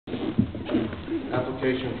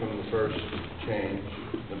modification from the first change.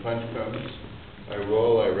 The punch comes, I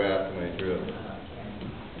roll, I wrap, and I drill.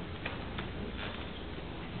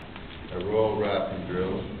 I roll, wrap, and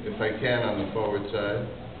drill. If I can, on the forward side.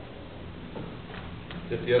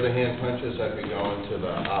 If the other hand punches, I'd be going to the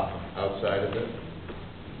outside of it.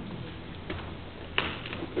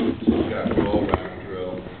 So you've got roll, wrap,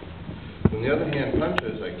 drill. When the other hand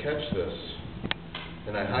punches, I catch this,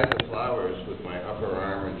 and I hide the flowers with my upper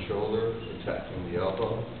arm and shoulder, attacking the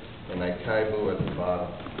elbow, and I kai-bu at the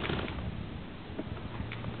bottom.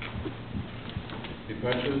 He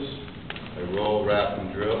punches, I roll, wrap,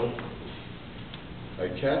 and drill. I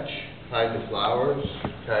catch, hide the flowers,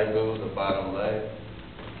 kai-bu the bottom leg.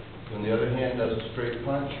 When the other hand does a straight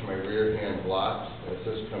punch, my rear hand blocks. As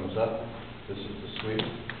this comes up, this is the sweep,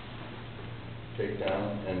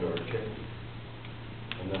 takedown, and or kick.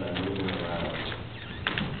 And then I'm moving around.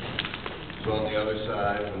 So on the other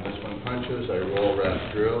side, when this one punches, I roll,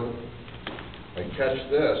 wrap, drill. I catch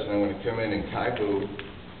this, and I'm going to come in and kai-bu,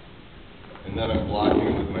 and then I'm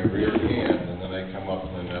blocking with my rear hand, and